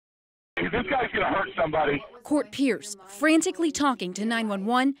dude. This guy's going to hurt somebody. Court Pierce frantically talking to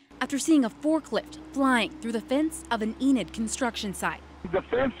 911 after seeing a forklift flying through the fence of an Enid construction site. The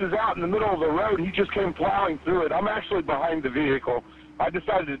fence is out in the middle of the road. He just came plowing through it. I'm actually behind the vehicle. I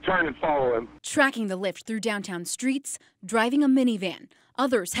decided to turn and follow him. Tracking the lift through downtown streets, driving a minivan,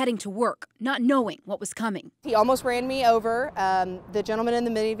 others heading to work, not knowing what was coming. He almost ran me over. The gentleman in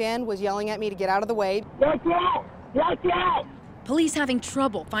the minivan was yelling at me to get out of the way. Watch out! Watch out! Police having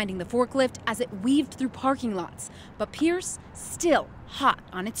trouble finding the forklift as it weaved through parking lots, but Pierce still hot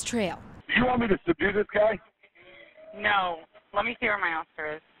on its trail. Do you want me to subdue this guy? No. Let me see where my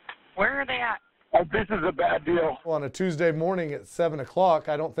officer is. Where are they at? Oh, this is a bad deal. On a Tuesday morning at 7 o'clock,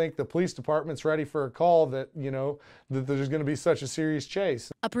 I don't think the police department's ready for a call that, that there's going to be such a serious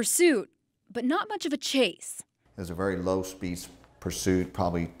chase. A pursuit, but not much of a chase. It was a very low-speed pursuit,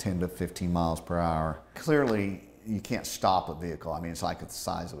 probably 10 to 15 miles per hour. Clearly, you can't stop a vehicle. I mean, it's like the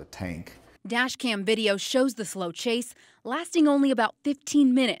size of a tank. Dashcam video shows the slow chase, lasting only about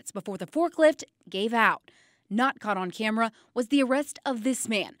 15 minutes before the forklift gave out. Not caught on camera was the arrest of this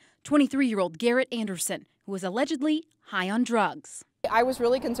man, 23-year-old Garrett Anderson, who was allegedly high on drugs. I was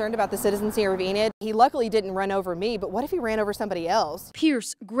really concerned about the citizens here of Enid. He luckily didn't run over me, but what if he ran over somebody else?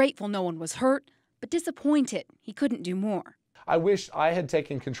 Pierce grateful no one was hurt, but disappointed he couldn't do more. I wish I had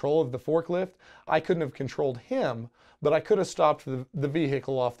taken control of the forklift. I couldn't have controlled him, but I could have stopped the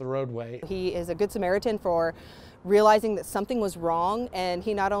vehicle off the roadway. He is a good Samaritan for realizing that something was wrong, and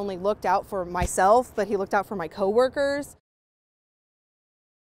he not only looked out for myself, but he looked out for my coworkers.